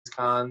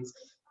cons,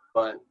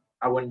 but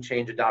I wouldn't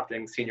change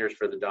adopting seniors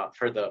for the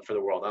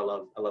world. I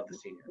love the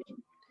seniors.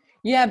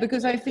 Yeah,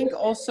 because I think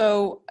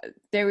also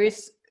there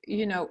is,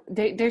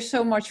 there's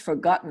so much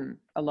forgotten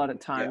a lot of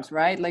times,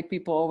 right? Like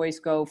people always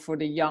go for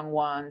the young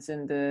ones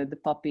and the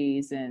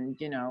puppies and,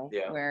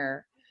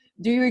 where,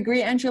 do you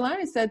agree, Angela?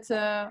 Is that...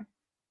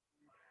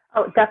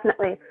 Oh,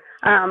 definitely.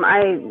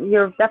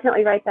 You're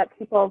definitely right that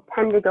people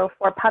tend to go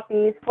for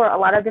puppies for a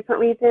lot of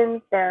different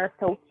reasons. They're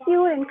so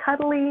cute and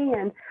cuddly,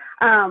 and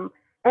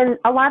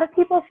a lot of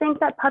people think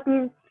that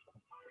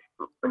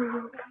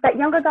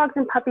younger dogs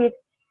and puppies,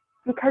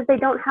 because they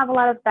don't have a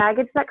lot of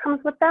baggage that comes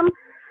with them,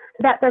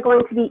 that they're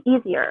going to be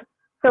easier.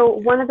 So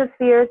one of the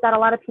fears that a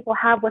lot of people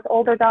have with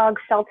older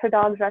dogs, shelter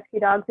dogs, rescue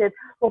dogs is,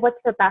 well, what's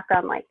their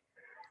background like?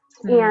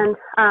 And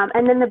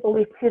then the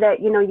belief too that,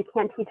 you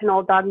can't teach an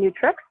old dog new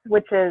tricks,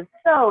 which is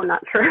so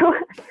not true.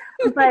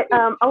 But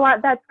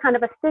that's kind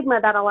of a stigma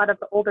that a lot of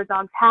the older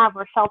dogs have,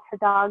 or shelter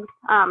dogs.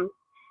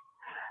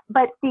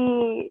 But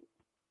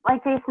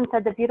like Jason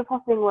said, the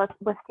beautiful thing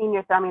with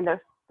seniors, I mean, there's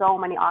so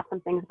many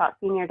awesome things about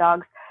senior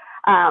dogs.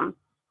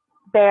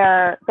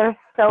 They're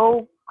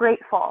so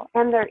grateful,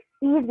 and they're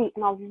easy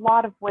in a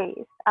lot of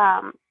ways.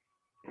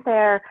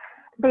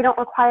 They don't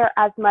require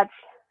as much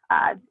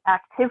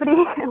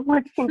activity,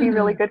 which can be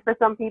really good for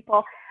some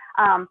people.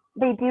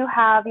 They do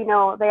have, they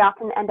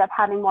often end up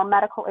having more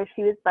medical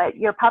issues, but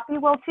your puppy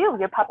will too.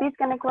 Your puppy's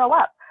going to grow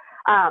up.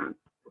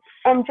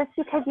 And just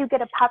because you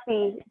get a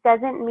puppy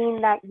doesn't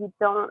mean that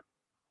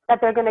that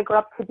they're going to grow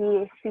up to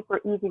be super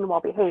easy and well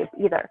behaved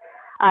either.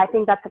 I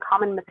think that's a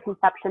common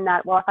misconception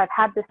that, well, if I've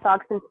had this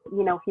dog since,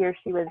 he or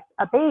she was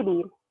a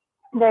baby,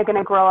 they're going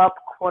to grow up,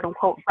 quote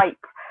unquote, right.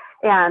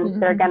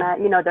 And they're going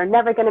to, they're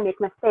never going to make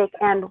mistakes.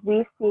 And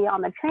we see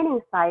on the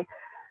training side,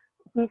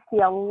 we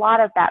see a lot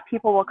of that.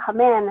 People will come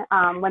in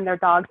when their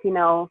dog's,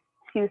 2,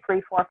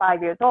 3, 4,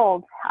 5 years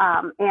old.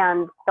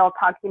 And they'll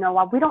talk,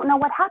 well, we don't know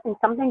what happened.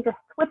 Something just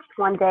switched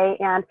one day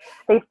and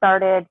they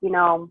started,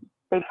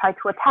 they tried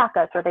to attack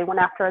us, or they went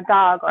after a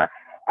dog,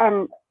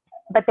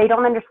 but they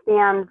don't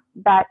understand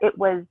that it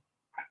was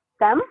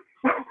them,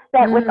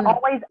 that with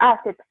always us,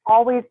 it's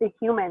always the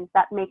humans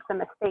that make the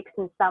mistakes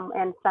in some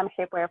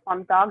shape, way, or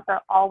form. Dogs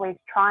are always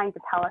trying to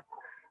tell us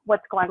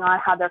what's going on,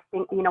 how they're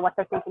thinking, what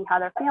they're thinking, how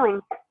they're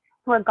feeling,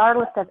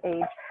 regardless of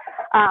age.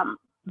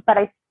 But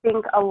I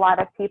think a lot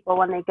of people,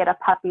 when they get a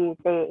puppy,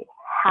 they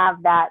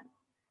have that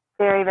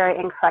very, very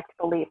incorrect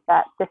belief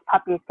that this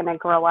puppy is going to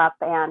grow up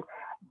and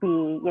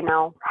be,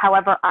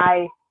 however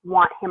I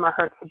want him or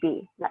her to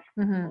be.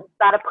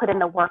 Got to put in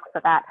the work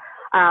for that.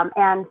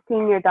 And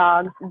senior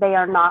dogs, they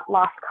are not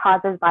lost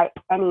causes by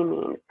any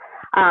means.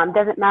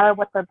 Doesn't matter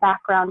what their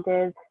background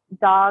is.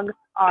 Dogs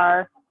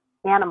are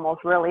animals,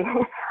 really,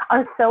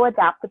 are so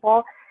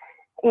adaptable.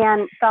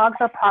 And dogs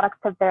are products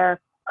of their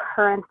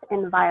current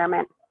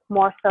environment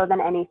more so than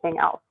anything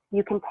else.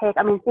 You can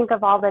think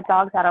of all the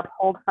dogs that are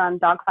pulled from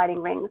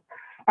dogfighting rings,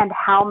 and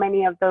how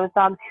many of those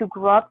dogs who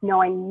grew up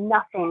knowing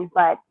nothing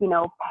but,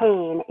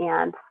 pain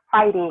and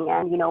fighting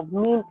and,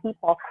 mean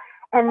people.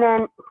 And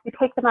then you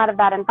take them out of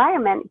that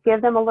environment,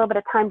 give them a little bit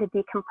of time to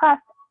decompress,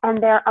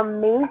 and they're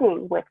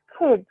amazing with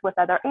kids, with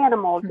other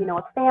animals,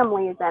 with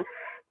families. And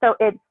so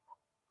it's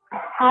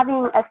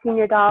having a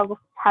senior dog,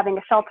 having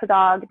a shelter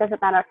dog. It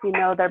doesn't matter if you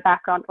know their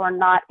background or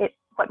not.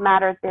 What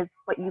matters is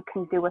what you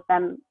can do with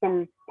them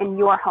in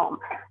your home,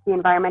 the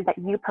environment that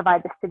you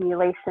provide, the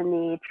stimulation,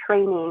 the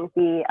training,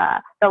 the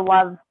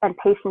love and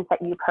patience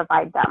that you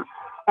provide them.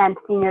 And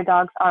senior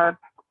dogs are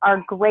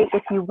great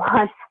if you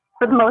want,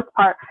 for the most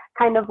part,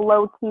 kind of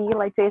low key,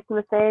 like Jason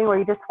was saying, where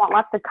you just want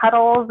lots of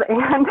cuddles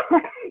and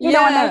a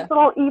nice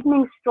little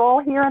evening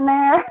stroll here and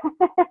there.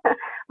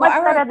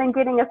 Much better than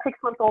getting a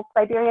 6-month-old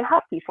Siberian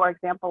Husky, for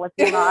example, if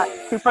you're not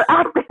super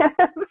active.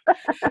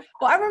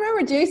 Well, I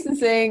remember Jason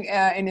saying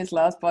in his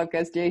last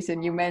podcast,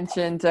 Jason, you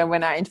mentioned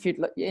when I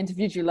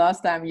interviewed you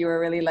last time, you were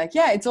really like,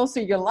 it's also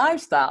your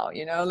lifestyle,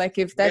 like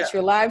if that's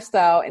your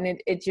lifestyle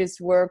and it just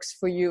works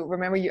for you.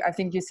 Remember, I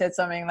think you said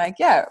something like,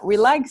 we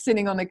like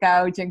sitting on the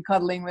couch and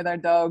cuddling with our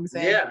dogs.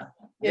 And,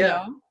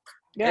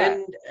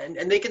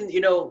 And they can,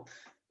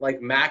 like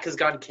Mac has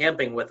gone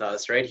camping with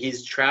us, right?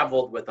 He's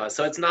traveled with us.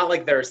 So it's not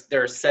like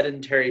they're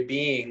sedentary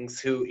beings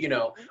who,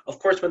 of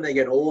course, when they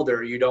get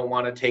older, you don't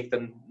want to take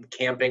them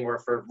camping or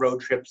for road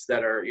trips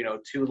that are,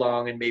 too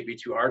long and maybe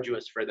too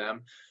arduous for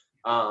them.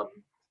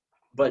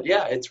 But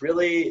it's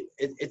really,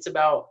 it's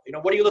about,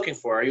 what are you looking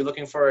for? Are you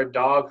looking for a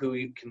dog who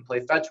you can play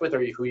fetch with,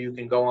 or who you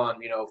can go on,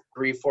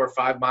 3, 4,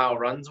 5 mile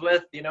runs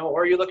with,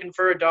 or are you looking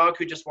for a dog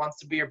who just wants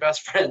to be your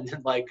best friend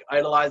and like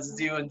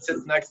idolizes you and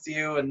sits next to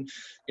you and,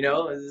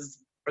 is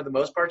for the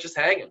most part just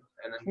hanging?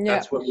 And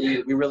that's what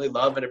we really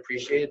love and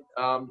appreciate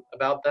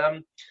about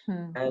them.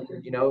 And,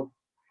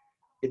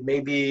 it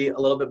may be a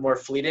little bit more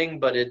fleeting,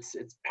 but it's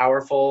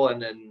powerful,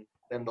 and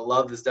the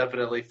love is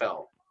definitely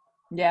felt.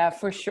 Yeah,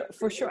 for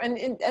sure.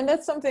 And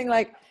that's something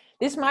like,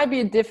 this might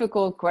be a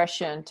difficult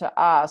question to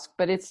ask,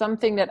 but it's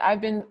something that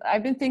I've been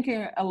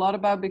thinking a lot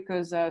about,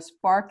 because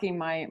Sparky,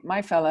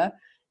 my fella,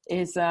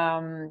 is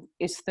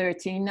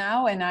 13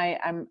 now,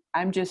 and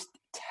I'm just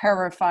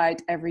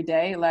terrified every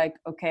day. Like,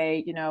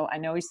 okay, you know, I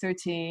know he's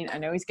 13. I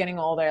know he's getting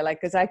older.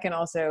 Like, because I can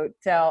also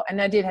tell,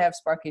 and I did have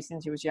Sparky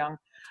since he was young.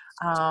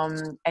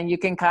 And you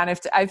can kind of,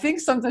 I think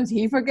sometimes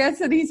he forgets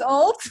that he's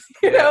old.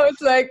 You know,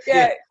 it's like,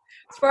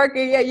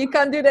 Sparky, you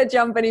can't do that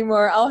jump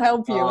anymore. I'll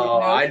help you. Oh, you know?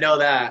 I know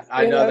that.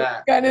 I know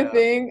that. Kind of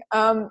thing.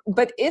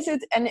 But is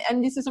it,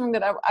 and this is something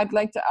that I'd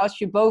like to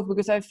ask you both,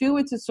 because I feel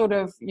it's a sort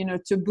of, you know,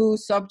 taboo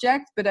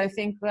subject, but I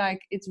think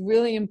like it's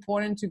really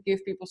important to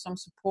give people some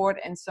support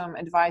and some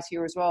advice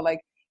here as well.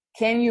 Like,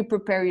 can you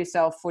prepare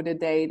yourself for the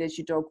day that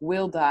your dog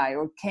will die?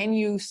 Or can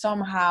you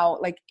somehow,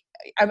 like,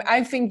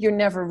 I think you're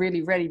never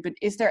really ready, but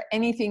is there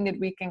anything that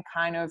we can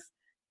kind of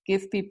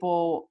give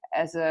people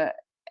as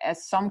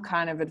some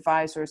kind of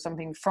advice or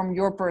something from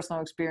your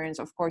personal experience?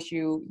 Of course,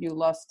 you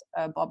lost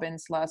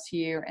Bubbins last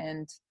year,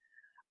 and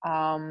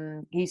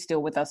he's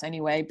still with us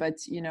anyway.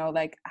 But you know,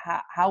 like,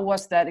 how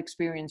was that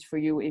experience for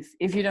you?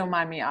 If you don't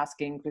mind me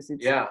asking, because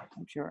it's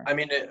I'm sure. I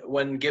mean,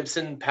 when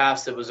Gibson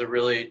passed, it was a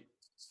really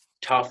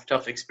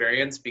tough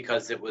experience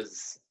because it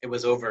was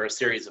over a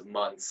series of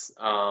months.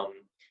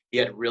 He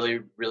had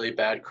really, really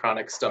bad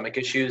chronic stomach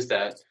issues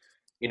that,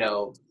 you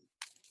know,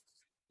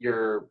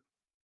 your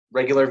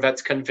regular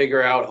vets couldn't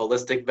figure out,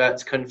 holistic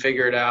vets couldn't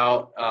figure it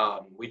out.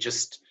 We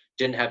just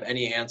didn't have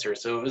any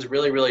answers. So it was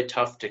really, really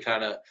tough to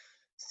kind of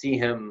see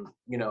him,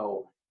 you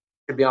know,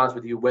 to be honest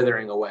with you,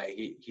 withering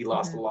away. He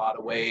lost a lot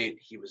of weight.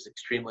 He was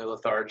extremely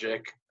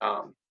lethargic.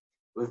 It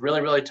was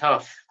really, really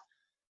tough.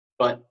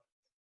 But,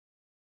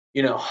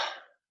 you know,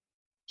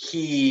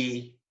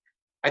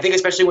 I think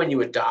especially when you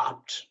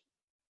adopt,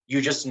 you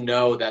just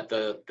know that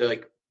the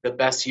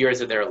best years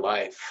of their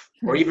life,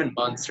 or even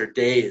months or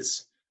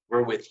days,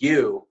 were with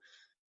you.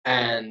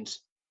 And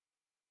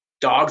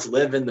dogs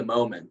live in the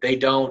moment. They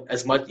don't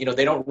as much, you know,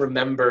 they don't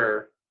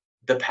remember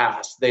the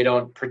past. They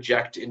don't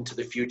project into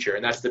the future.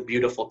 And that's the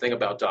beautiful thing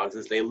about dogs,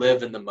 is they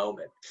live in the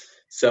moment.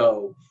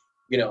 So,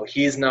 you know,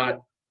 he's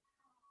not,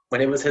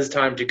 when it was his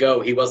time to go,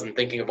 he wasn't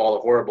thinking of all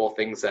the horrible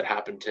things that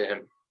happened to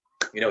him.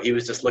 You know, he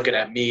was just looking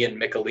at me and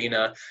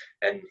Michelina,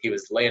 and he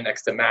was laying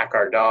next to Mac,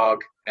 our dog.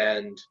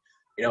 And,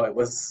 you know, it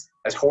was,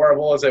 as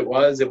horrible as it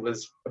was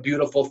a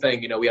beautiful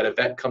thing. You know, we had a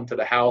vet come to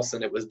the house,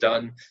 and it was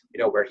done, you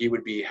know, where he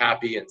would be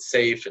happy and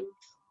safe and,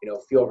 you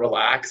know, feel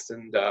relaxed.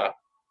 And,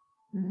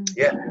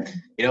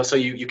 you know, so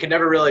you can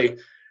never really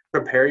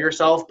prepare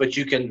yourself, but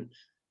you can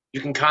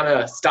kind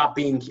of stop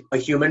being a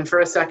human for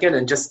a second,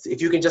 and just,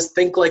 if you can just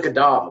think like a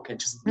dog and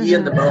just be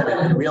in the moment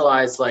and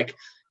realize like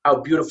how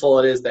beautiful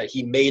it is that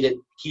he made it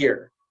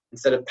here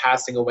instead of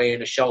passing away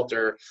in a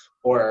shelter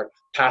or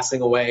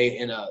passing away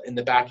in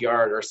the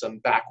backyard or some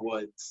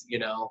backwoods. You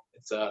know,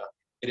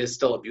 it is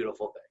still a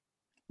beautiful thing.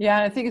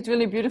 Yeah, I think it's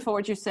really beautiful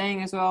what you're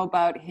saying as well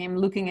about him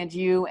looking at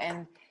you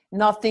and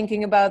not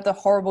thinking about the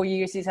horrible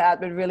years he's had,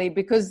 but really,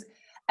 because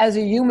as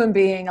a human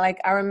being, like,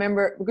 I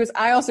remember, because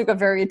I also got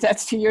very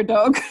attached to your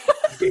dog,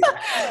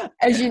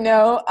 as you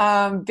know,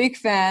 big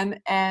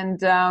fan.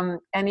 And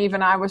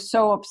even I was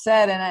so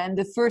upset. And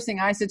the first thing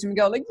I said to him,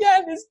 like,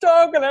 this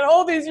dog, and then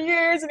all these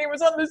years, and he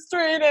was on the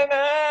street,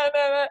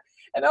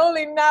 and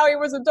only now he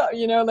was a dog,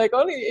 you know, like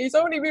he's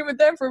only been with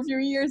them for a few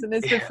years. And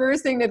it's the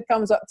first thing that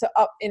comes up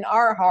in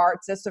our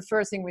hearts. That's the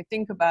first thing we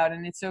think about.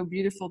 And it's so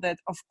beautiful that,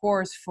 of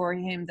course, for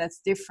him,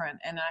 that's different.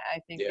 And I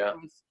think it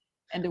was,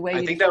 and the way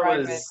you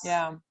describe it.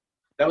 Yeah.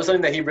 That was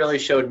something that he really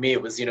showed me.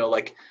 It was, you know,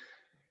 like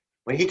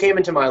when he came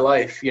into my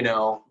life, you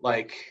know,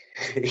 like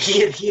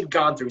he had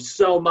gone through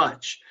so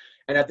much.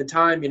 And at the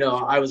time, you know,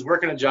 I was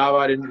working a job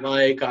I didn't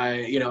like.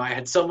 I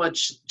had so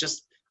much,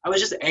 I was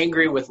just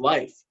angry with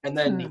life. And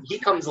then he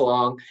comes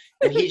along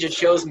and he just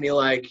shows me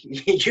like,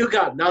 you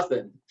got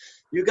nothing.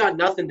 You got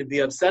nothing to be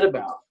upset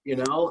about, you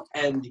know?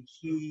 And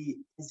his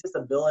just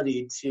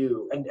ability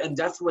to, and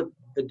that's what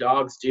the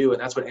dogs do,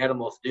 and that's what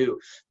animals do.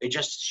 They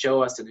just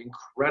show us an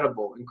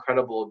incredible,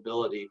 incredible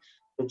ability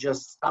to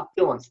just stop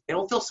feeling, they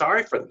don't feel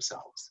sorry for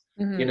themselves.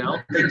 You know,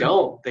 they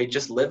don't. They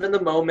just live in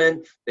the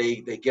moment. They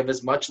give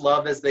as much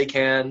love as they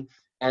can.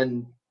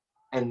 And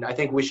I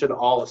think we should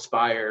all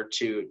aspire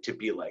to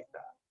be like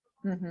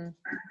that.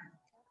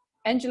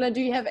 Angela, do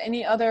you have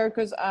any other,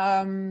 because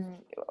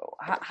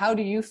how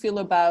do you feel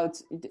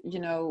about, you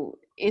know,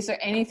 is there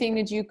anything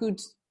that you could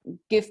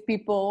give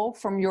people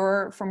from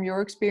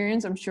your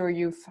experience? I'm sure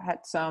you've had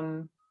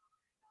some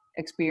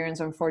experience,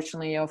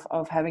 unfortunately,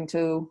 of having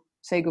to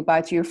say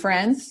goodbye to your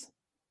friends.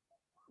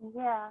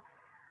 Yeah.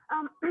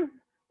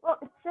 Well,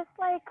 it's just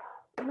like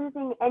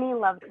losing any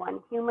loved one,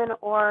 human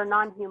or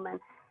non-human.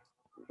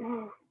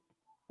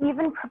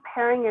 Even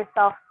preparing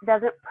yourself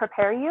doesn't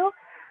prepare you.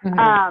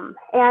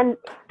 And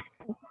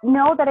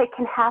know that it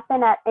can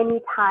happen at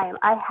any time.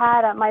 I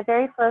had my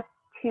very first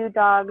two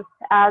dogs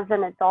as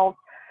an adult.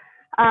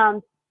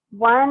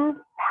 One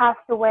passed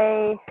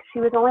away. She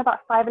was only about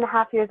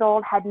 5.5 years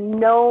old, had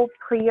no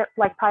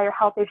prior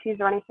health issues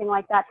or anything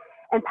like that,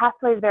 and passed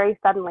away very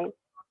suddenly.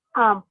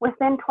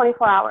 Within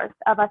 24 hours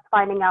of us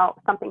finding out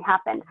something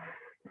happened.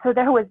 So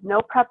there was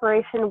no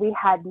preparation. We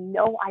had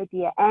no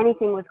idea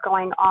anything was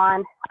going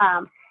on.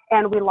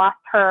 And we lost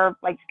her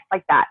like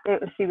that.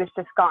 She was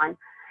just gone.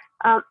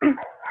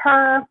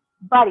 Her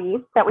buddy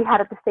that we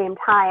had at the same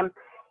time,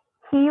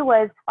 he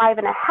was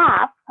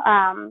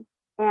 5.5,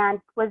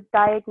 and was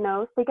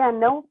diagnosed, again,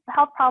 no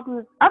health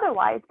problems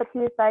otherwise, but he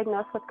was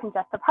diagnosed with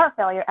congestive heart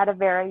failure at a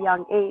very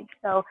young age.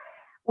 So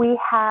we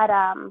had,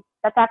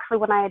 that's actually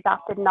when I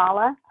adopted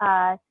Nala,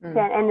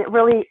 and it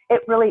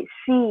really,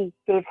 she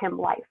gave him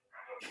life.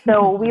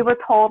 So we were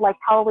told, like,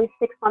 probably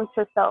 6 months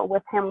or so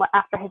with him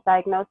after his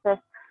diagnosis,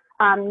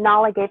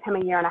 Nala gave him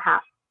 1.5 years.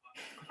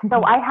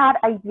 So I had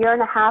 1.5 years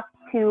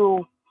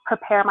to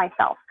prepare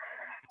myself.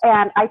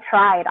 And I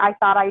tried. I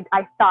thought I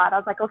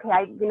was like, okay,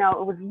 it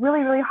was really,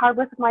 really hard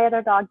with my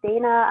other dog,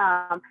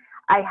 Dana.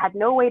 I had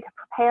no way to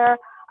prepare.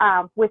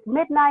 With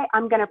Midnight,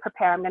 I'm going to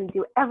prepare. I'm going to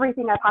do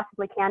everything I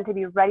possibly can to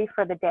be ready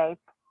for the day.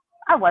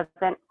 I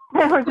wasn't.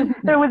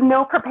 There was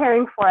no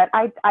preparing for it.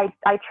 I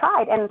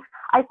tried. And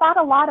I thought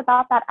a lot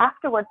about that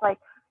afterwards. Like,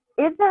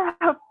 is there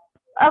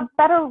a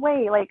better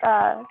way? Like,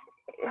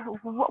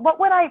 what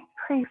would I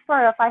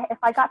prefer if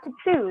I got to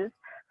choose?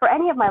 For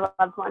any of my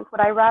loved ones,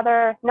 would I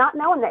rather not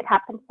know and it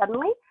happened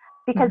suddenly?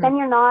 Because then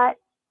you're not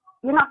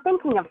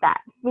thinking of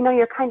that.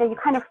 You kind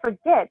of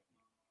forget.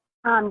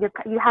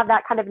 You have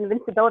that kind of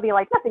invincibility,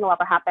 like nothing will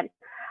ever happen.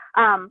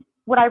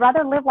 Would I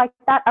rather live like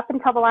that up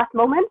until the last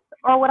moment,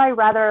 or would I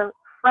rather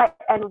fret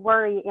and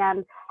worry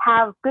and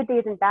have good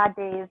days and bad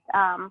days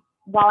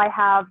while I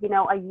have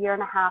 1.5 years,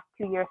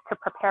 2 years to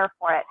prepare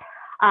for it?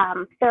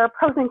 There are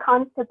pros and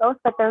cons to both,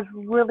 but there's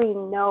really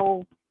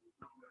no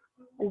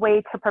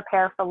way to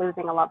prepare for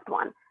losing a loved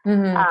one.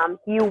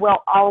 You will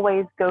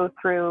always go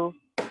through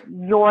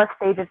your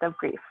stages of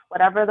grief,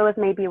 whatever those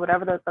may be,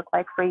 whatever those look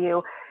like for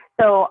you.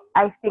 So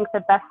I think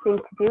the best thing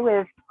to do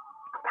is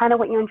kind of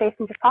what you and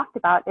Jason just talked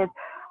about, is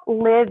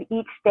live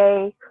each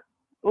day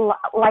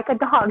like a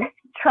dog.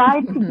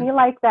 Try to be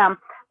like them.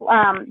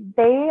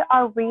 They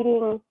are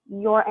reading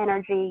your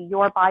energy,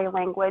 your body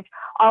language,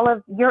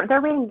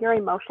 they're reading your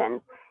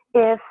emotions.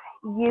 If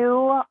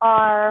you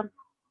are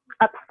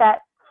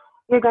upset,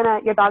 your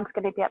dog's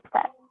going to be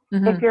upset.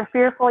 If you're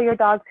fearful, your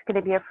dog's going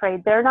to be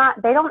afraid.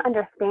 They don't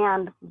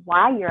understand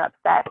why you're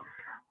upset.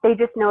 They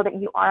just know that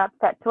you are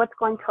upset, so it's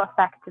going to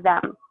affect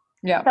them.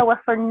 Yeah. So if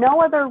for no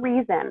other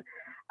reason,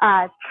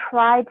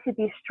 try to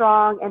be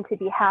strong and to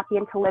be happy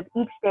and to live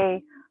each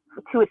day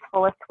to its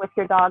fullest with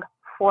your dog,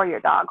 for your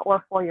dog,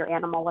 or for your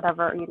animal,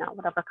 whatever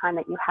kind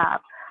that you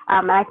have.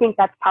 And I think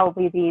that's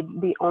probably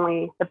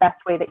the best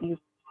way that you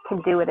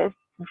can do it, is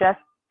just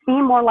be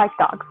more like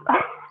dogs.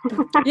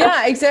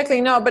 Yeah,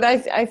 exactly. No, but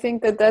I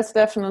think that's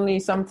definitely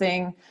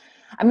something.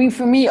 I mean,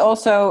 for me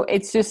also,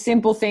 it's just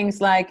simple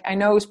things like, I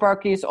know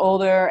Sparky is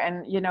older,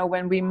 and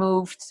when we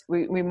moved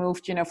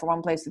from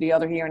one place to the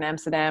other here in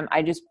Amsterdam,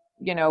 I just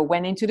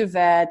went into the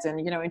vet and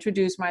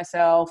introduced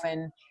myself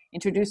and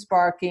introduced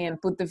Sparky and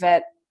put the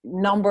vet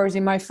numbers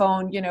in my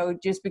phone,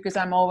 just because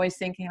I'm always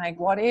thinking, like,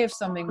 what if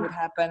something would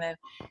happen? And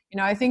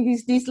I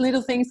think these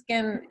little things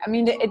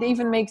it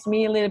even makes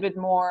me a little bit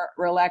more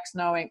relaxed,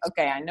 knowing,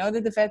 okay, I know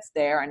that the vet's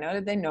there, I know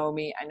that they know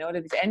me, I know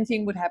that if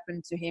anything would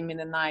happen to him in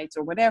the night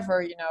or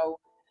whatever,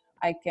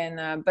 I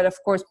can but of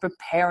course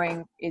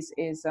preparing is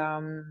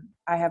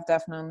I have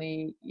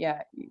definitely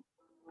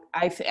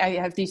I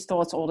have these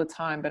thoughts all the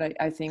time, but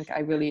I think I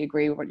really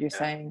agree with what you're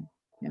saying.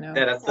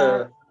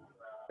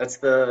 That's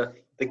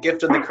the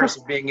gift and the curse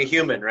of being a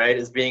human, right?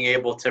 Is being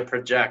able to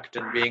project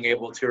and being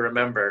able to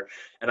remember.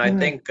 And I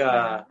think,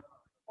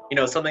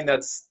 something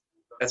that's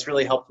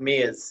really helped me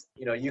is,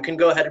 you can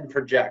go ahead and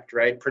project,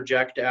 right?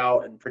 Project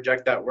out and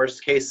project that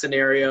worst case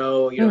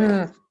scenario.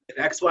 If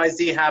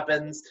XYZ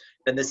happens,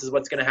 then this is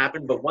what's going to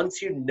happen. But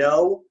once you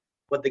know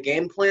what the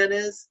game plan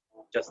is,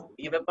 just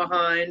leave it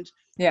behind.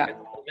 And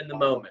live in the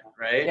moment,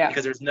 right? Yeah.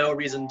 Because there's no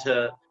reason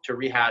to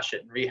rehash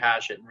it and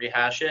rehash it and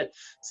rehash it.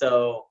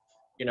 So,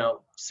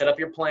 set up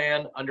your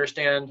plan,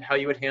 understand how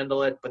you would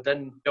handle it, but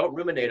then don't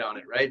ruminate on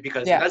it, right?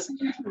 Because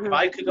if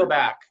I could go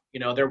back,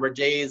 there were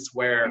days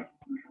where,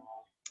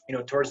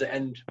 towards the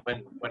end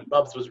when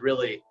Bubs was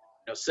really,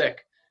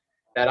 sick,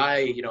 that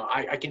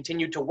I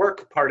continued to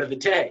work part of the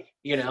day,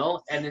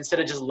 and instead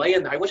of just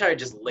laying there, I wish I had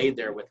just laid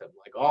there with him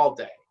like all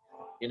day,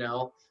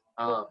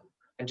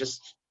 and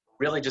just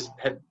really just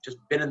had just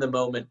been in the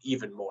moment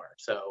even more.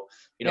 So,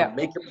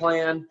 make your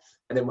plan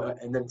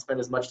and then spend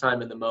as much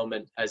time in the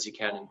moment as you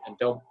can, and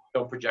don't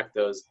project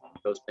those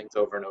things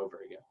over and over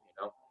again,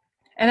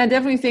 And I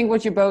definitely think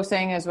what you're both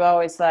saying as well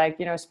is like,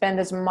 spend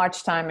as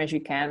much time as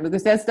you can,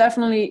 because that's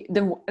definitely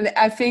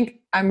I think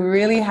I'm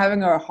really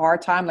having a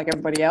hard time like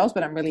everybody else,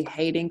 but I'm really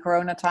hating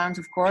Corona times,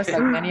 of course,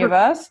 like many of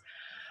us.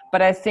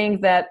 But I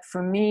think that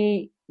for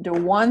me, the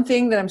one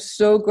thing that I'm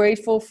so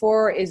grateful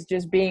for is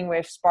just being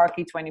with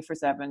Sparky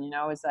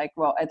 24/7. It's like,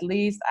 well, at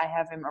least I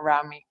have him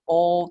around me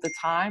all the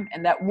time.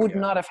 And that would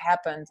not have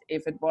happened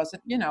if it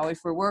wasn't, if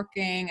we're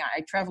working.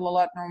 I travel a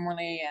lot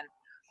normally. And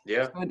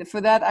so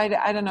for that,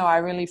 I don't know. I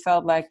really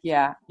felt like,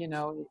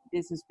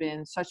 this has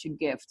been such a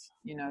gift,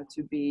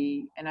 to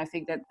be. And I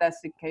think that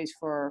that's the case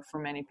for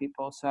many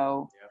people.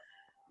 So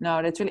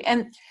No, that's really,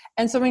 and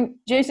something,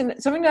 Jason,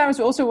 something that I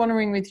was also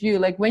wondering with you,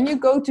 like when you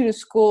go to the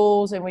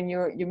schools and when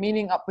you're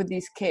meeting up with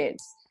these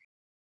kids,